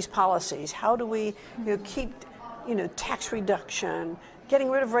continue these policies? How do we keep tax reduction, getting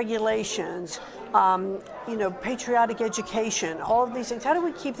rid of regulations, patriotic education, all of these things. How do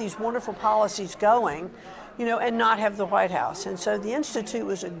we keep these wonderful policies going, and not have the White House? And so the Institute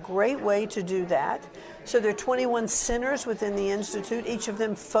was a great way to do that. So there are 21 centers within the Institute, each of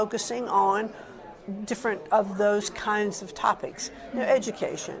them focusing on different of those kinds of topics.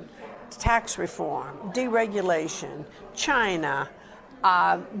 Education, tax reform, deregulation, China,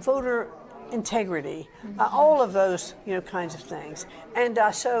 voter integrity, all of those kinds of things. And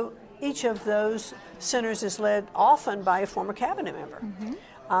so each of those centers is led often by a former cabinet member,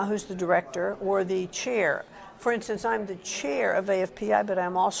 who's the director or the chair. For instance, I'm the chair of AFPI, but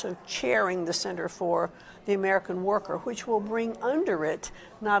I'm also chairing the Center for the American Worker, which will bring under it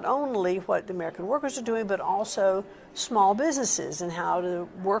not only what the American workers are doing, but also small businesses and how the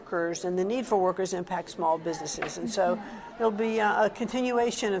workers and the need for workers impact small businesses. And so it'll be a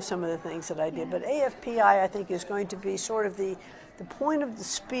continuation of some of the things that I did. But AFPI, I think, is going to be sort of the point of the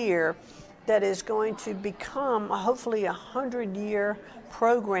spear that is going to become hopefully a 100-year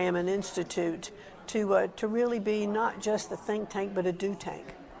program and institute to really be not just a think tank, but a do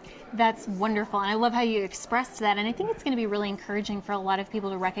tank. That's wonderful. And I love how you expressed that. And I think it's going to be really encouraging for a lot of people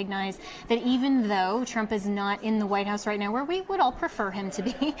to recognize that even though Trump is not in the White House right now, where we would all prefer him to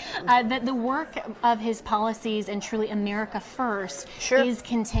be, that the work of his policies and truly America First is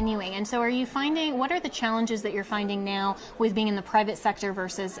continuing. And so what are the challenges that you're finding now with being in the private sector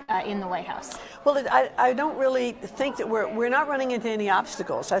versus in the White House? Well, I don't really think that we're not running into any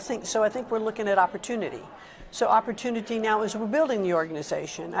obstacles. I think we're looking at opportunity. So opportunity now is we're building the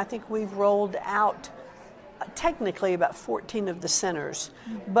organization. I think we've rolled out technically about 14 of the centers,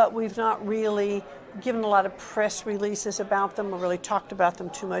 but we've not really given a lot of press releases about them or really talked about them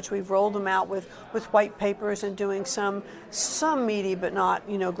too much. We've rolled them out with white papers and doing some media, but not,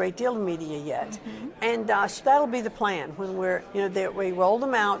 a great deal of media yet. And so that'll be the plan when we roll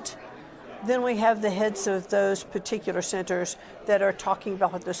them out. Then we have the heads of those particular centers that are talking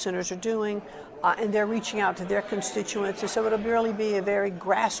about what those centers are doing, and they're reaching out to their constituents. And so it'll really be a very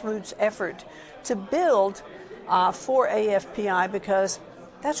grassroots effort to build for AFPI, because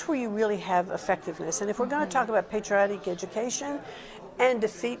that's where you really have effectiveness. And if we're going to talk about patriotic education and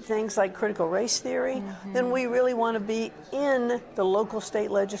defeat things like critical race theory, then we really want to be in the local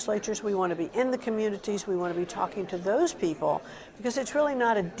state legislatures. We want to be in the communities. We want to be talking to those people, because it's really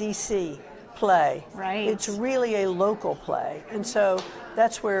not a DC play. Right. It's really a local play. And so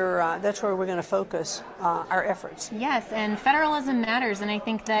that's where we're going to focus our efforts. Yes, and federalism matters, and I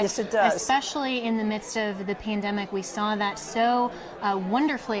think that yes, it does. Especially in the midst of the pandemic, we saw that so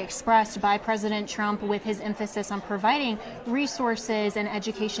wonderfully expressed by President Trump with his emphasis on providing resources and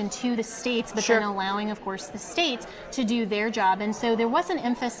education to the states, but then allowing, of course, the states to do their job. And so there was an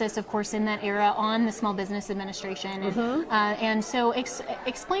emphasis, of course, in that era on the Small Business Administration. And so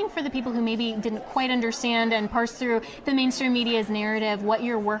explain for the people who maybe didn't quite understand and parse through the mainstream media's narrative what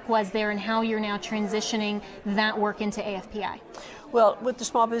your work was there and how you're now transitioning that work into AFPI. Well, with the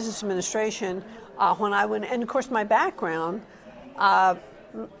Small Business Administration, when I went, and of course my background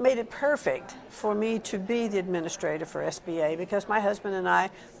made it perfect for me to be the administrator for SBA, because my husband and I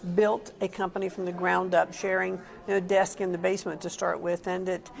built a company from the ground up, sharing a desk in the basement to start with, and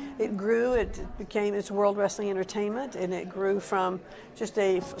it grew. It's World Wrestling Entertainment, and it grew from just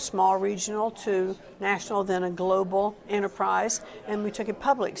a small regional to national, then a global enterprise, and we took it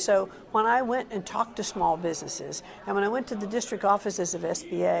public. So when I went and talked to small businesses, and when I went to the district offices of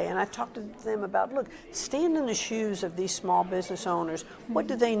SBA, and I talked to them about, look, stand in the shoes of these small business owners. What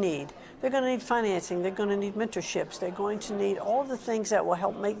do they need? They're going to need financing. They're going to need mentorships. They're going to need all the things that will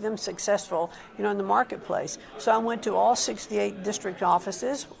help make them successful, in the marketplace. So I went to all 68 district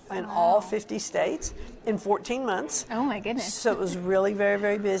offices in all 50 states in 14 months. Oh my goodness. So it was really very,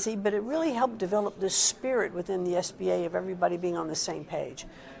 very busy, but it really helped develop this spirit within the SBA of everybody being on the same page.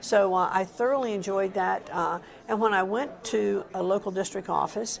 So I thoroughly enjoyed that. And when I went to a local district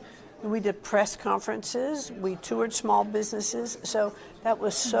office, we did press conferences, we toured small businesses, so that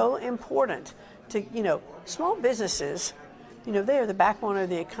was so important to, small businesses, they are the backbone of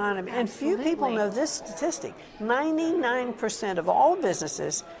the economy. And few people know this statistic. 99% of all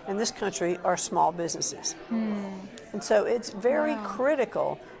businesses in this country are small businesses. And so it's very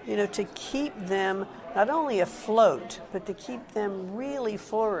critical, to keep them not only afloat, but to keep them really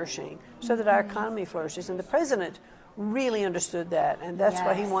flourishing so that our economy flourishes. And the president really understood that, and that's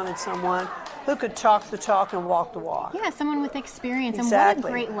why he wanted someone who could talk the talk and walk the walk. Yeah, someone with experience. Exactly. And what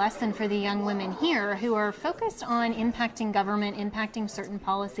a great lesson for the young women here who are focused on impacting government, impacting certain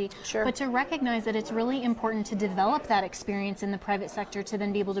policy, but to recognize that it's really important to develop that experience in the private sector to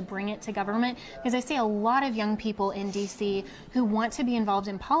then be able to bring it to government. Because I see a lot of young people in DC who want to be involved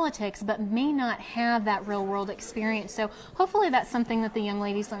in politics but may not have that real world experience. So hopefully that's something that the young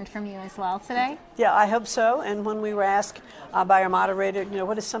ladies learned from you as well today. Yeah, I hope so. And when we were asked by our moderator,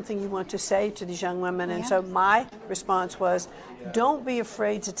 what is something you want to say to these young women? And so my response was, don't be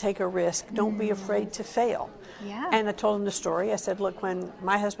afraid to take a risk. Don't be afraid to fail. Yeah. And I told them the story. I said, look, when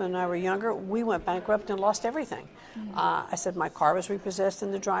my husband and I were younger, we went bankrupt and lost everything. I said, my car was repossessed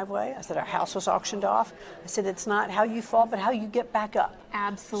in the driveway. I said, our house was auctioned off. I said, it's not how you fall, but how you get back up.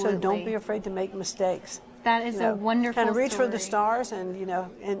 Absolutely. So don't be afraid to make mistakes. That is a wonderful kind of reach story. for the stars and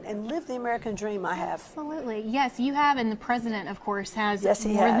and live the American dream I have. Absolutely. Yes, you have, and the president, of course, has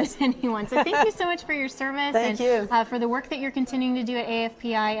he more has. than anyone. So thank you so much for your service. Thank you. For the work that you're continuing to do at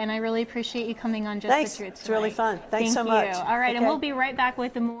AFPI, and I really appreciate you coming on Just Thanks. the Truth It's tonight. really fun. Thanks so Thank much. you. All right, and Okay. we'll be right back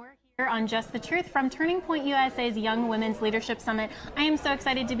with more here on Just the Truth from Turning Point USA's Young Women's Leadership Summit. I am so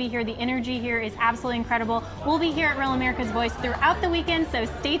excited to be here. The energy here is absolutely incredible. We'll be here at Real America's Voice throughout the weekend, so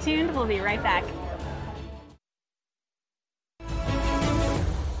stay tuned. We'll be right back.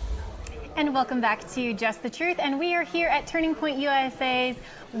 And welcome back to Just the Truth. And we are here at Turning Point USA's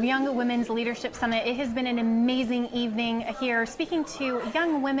Young Women's Leadership Summit. It has been an amazing evening here speaking to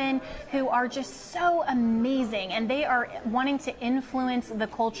young women who are just so amazing, and they are wanting to influence the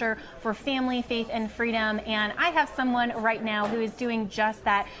culture for family, faith, and freedom. And I have someone right now who is doing just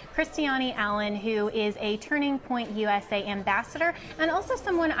that, Christiane Allen, who is a Turning Point USA ambassador, and also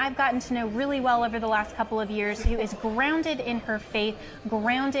someone I've gotten to know really well over the last couple of years, who is grounded in her faith,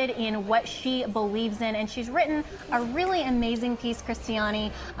 grounded in what she believes in. And she's written a really amazing piece,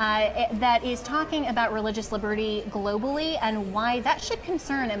 Christiane, that is talking about religious liberty globally and why that should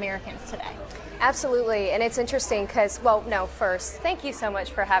concern Americans today. Absolutely, and it's interesting because, first, thank you so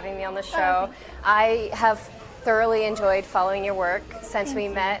much for having me on the show. I have thoroughly enjoyed following your work since we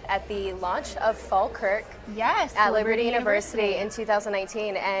met at the launch of Falkirk at Liberty University in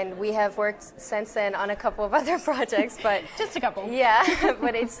 2019, and we have worked since then on a couple of other projects, but just a couple. Yeah,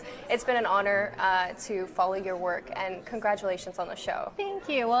 but it's been an honor to follow your work, and congratulations on the show. Thank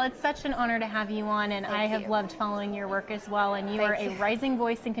you. Well, it's such an honor to have you on, and I have loved following your work as well, and you are a rising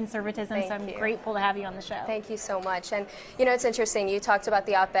voice in conservatism, so I'm grateful to have you on the show. Thank you so much. And it's interesting, you talked about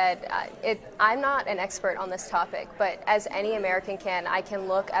the op-ed. I'm not an expert on this topic, but as any American can, I can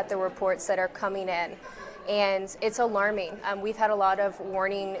look at the reports that are coming in, and it's alarming. We've had a lot of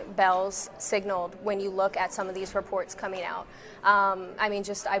warning bells signaled when you look at some of these reports coming out. I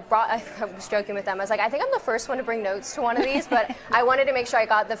was joking with them. I was like, I think I'm the first one to bring notes to one of these, but I wanted to make sure I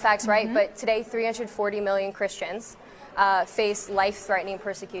got the facts right. But today, 340 million Christians face life-threatening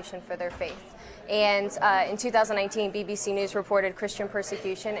persecution for their faith. And in 2019, BBC News reported Christian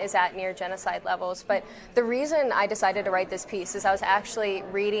persecution is at near genocide levels. But the reason I decided to write this piece is I was actually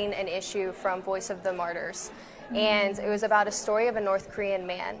reading an issue from Voice of the Martyrs. And it was about a story of a North Korean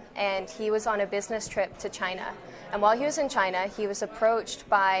man. And he was on a business trip to China. And while he was in China, he was approached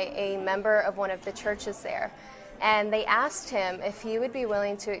by a member of one of the churches there. And they asked him if he would be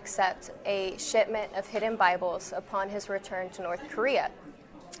willing to accept a shipment of hidden Bibles upon his return to North Korea.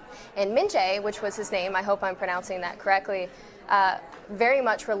 And Min Jae, which was his name, I hope I'm pronouncing that correctly, very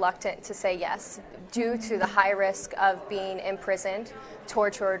much reluctant to say yes due to the high risk of being imprisoned,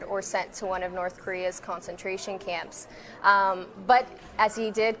 tortured, or sent to one of North Korea's concentration camps. But as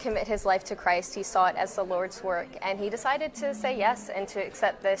he did commit his life to Christ, he saw it as the Lord's work, and he decided to say yes and to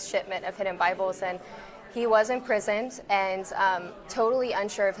accept this shipment of hidden Bibles. And he was imprisoned and totally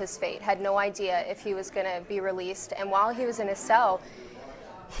unsure of his fate, had no idea if he was going to be released. And while he was in his cell,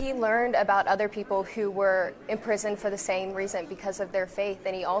 he learned about other people who were imprisoned for the same reason, because of their faith.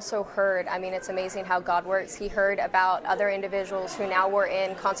 And he also heard, it's amazing how God works. He heard about other individuals who now were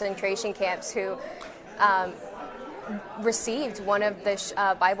in concentration camps who received one of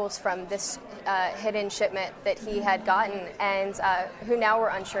the Bibles from this hidden shipment that he had gotten, and who now were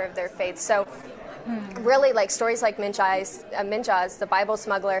unsure of their faith. So really, like stories like Min Jae's, the Bible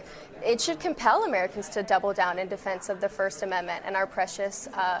smuggler, it should compel Americans to double down in defense of the First Amendment and our precious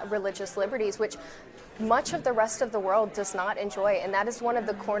religious liberties, which much of the rest of the world does not enjoy. And that is one of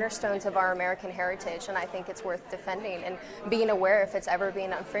the cornerstones of our American heritage, and I think it's worth defending and being aware if it's ever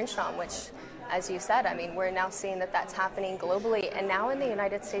being infringed on, which, as you said, we're now seeing that that's happening globally and now in the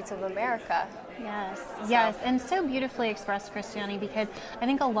United States of America. Yes, and so beautifully expressed, Christiane, because I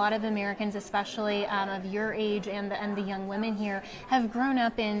think a lot of Americans, especially of your age and the young women here, have grown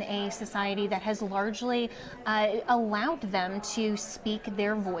up in a society that has largely allowed them to speak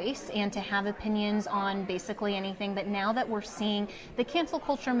their voice and to have opinions on basically anything. But now that we're seeing the cancel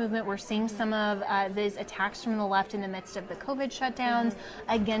culture movement, we're seeing some of these attacks from the left in the midst of the COVID shutdowns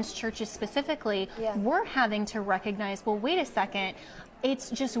against churches specifically, we're having to recognize, well, wait a second,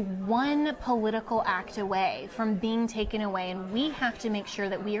 it's just one political act away from being taken away, and we have to make sure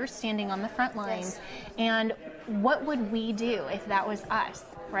that we are standing on the front lines. And what would we do if that was us,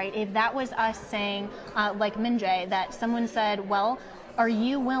 right? If that was us saying, like Min Jae, that someone said, well, are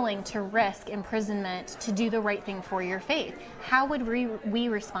you willing to risk imprisonment to do the right thing for your faith? How would we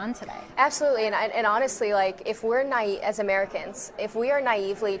respond today? Absolutely, and honestly, like if we're naive as Americans, if we are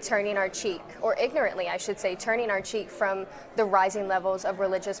naively turning our cheek, or ignorantly, I should say, turning our cheek from the rising levels of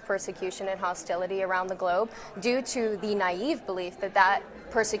religious persecution and hostility around the globe due to the naive belief that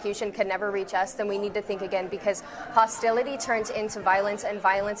persecution could never reach us, then we need to think again, because hostility turns into violence, and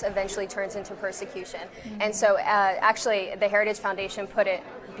violence eventually turns into persecution. And so actually the Heritage Foundation put it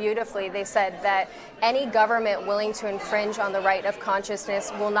beautifully. They said that any government willing to infringe on the right of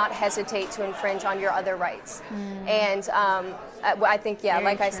consciousness will not hesitate to infringe on your other rights. And I think,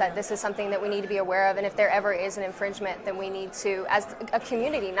 like I said, this is something that we need to be aware of. And if there ever is an infringement, then we need to, as a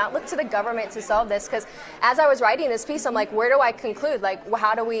community, not look to the government to solve this. Because as I was writing this piece, I'm like, where do I conclude? Like,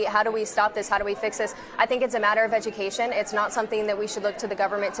 how do we stop this? How do we fix this? I think it's a matter of education. It's not something that we should look to the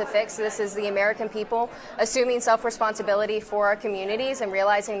government to fix. This is the American people assuming self-responsibility for our communities and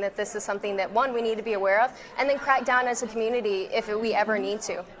realizing realizing that this is something that, one, we need to be aware of, and then crack down as a community if we ever need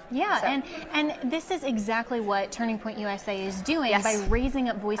to. Yeah, So. and this is exactly what Turning Point USA is doing Yes. by raising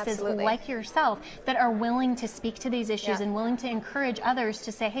up voices Absolutely. like yourself that are willing to speak to these issues and willing to encourage others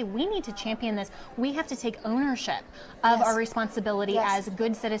to say, hey, we need to champion this. We have to take ownership of Yes. our responsibility Yes. as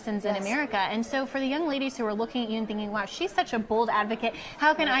good citizens in Yes. America. And so for the young ladies who are looking at you and thinking, wow, she's such a bold advocate,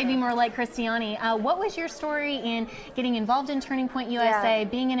 how can I be more like Christiane? What was your story in getting involved in Turning Point USA,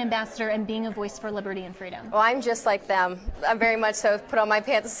 being an ambassador, and being a voice for liberty and freedom? Well, I'm just like them. I'm very much so put on my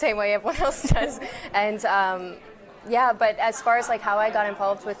pants the same way everyone else does. And yeah, but as far as like how I got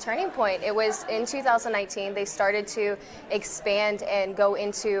involved with Turning Point, it was in 2019 they started to expand and go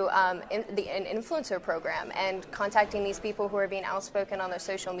into an influencer program and contacting these people who are being outspoken on their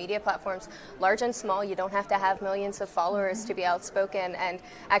social media platforms, large and small. You don't have to have millions of followers to be outspoken. And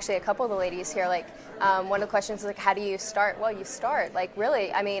actually, a couple of the ladies here, like one of the questions is like, how do you start? Well, you start. Like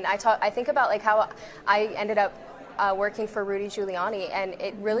really, I mean, I think about like how I ended up working for Rudy Giuliani, and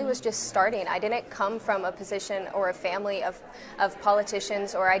it really was just starting. I didn't come from a position or a family of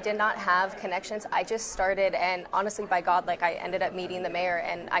politicians, or I did not have connections. I just started, and honestly, by God, like I ended up meeting the mayor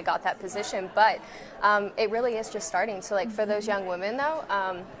and I got that position. But it really is just starting. So like for those young women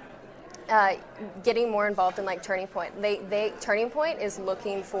though, getting more involved in like Turning Point. Turning Point is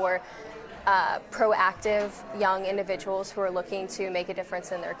looking for proactive young individuals who are looking to make a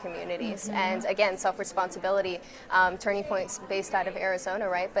difference in their communities. And again, self-responsibility. Turning Point's based out of Arizona,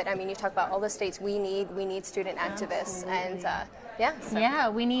 right? But I mean, you talk about all the states we need student activists. And yeah,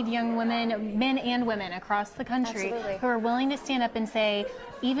 we need young women, men and women across the country Absolutely. who are willing to stand up and say,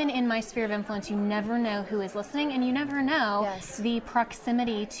 even in my sphere of influence, you never know who is listening, and you never know the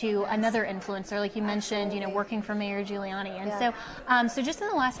proximity to another influencer, like you mentioned, working for Mayor Giuliani. And so just in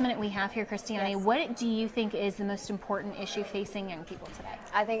the last minute we have here, Christiane, what do you think is the most important issue facing young people today?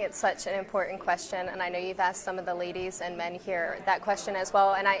 I think it's such an important question, and I know you've asked some of the ladies and men here that question as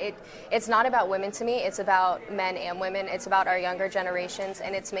well. And it's not about women to me, it's about men and women. It's about our younger generations,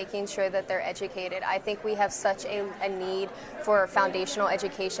 and it's making sure that they're educated. I think we have such a need for foundational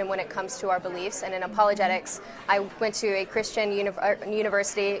education when it comes to our beliefs. And in apologetics, I went to a Christian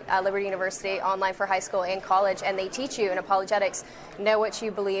university, Liberty University, online for high school and college, and they teach you in apologetics, know what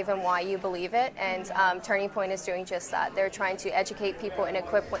you believe and why you believe it. And Turning Point is doing just that. They're trying to educate people and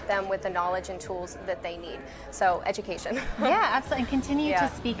equip them with the knowledge and tools that they need. So education. Yeah, absolutely. And continue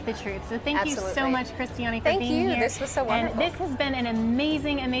to speak the truth. So thank you so much, Christiane, for being here. Thank you. This was so wonderful. And this has been an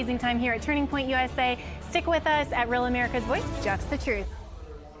amazing, amazing time here at Turning Point USA. Stick with us at Real America's Voice, Just the Truth.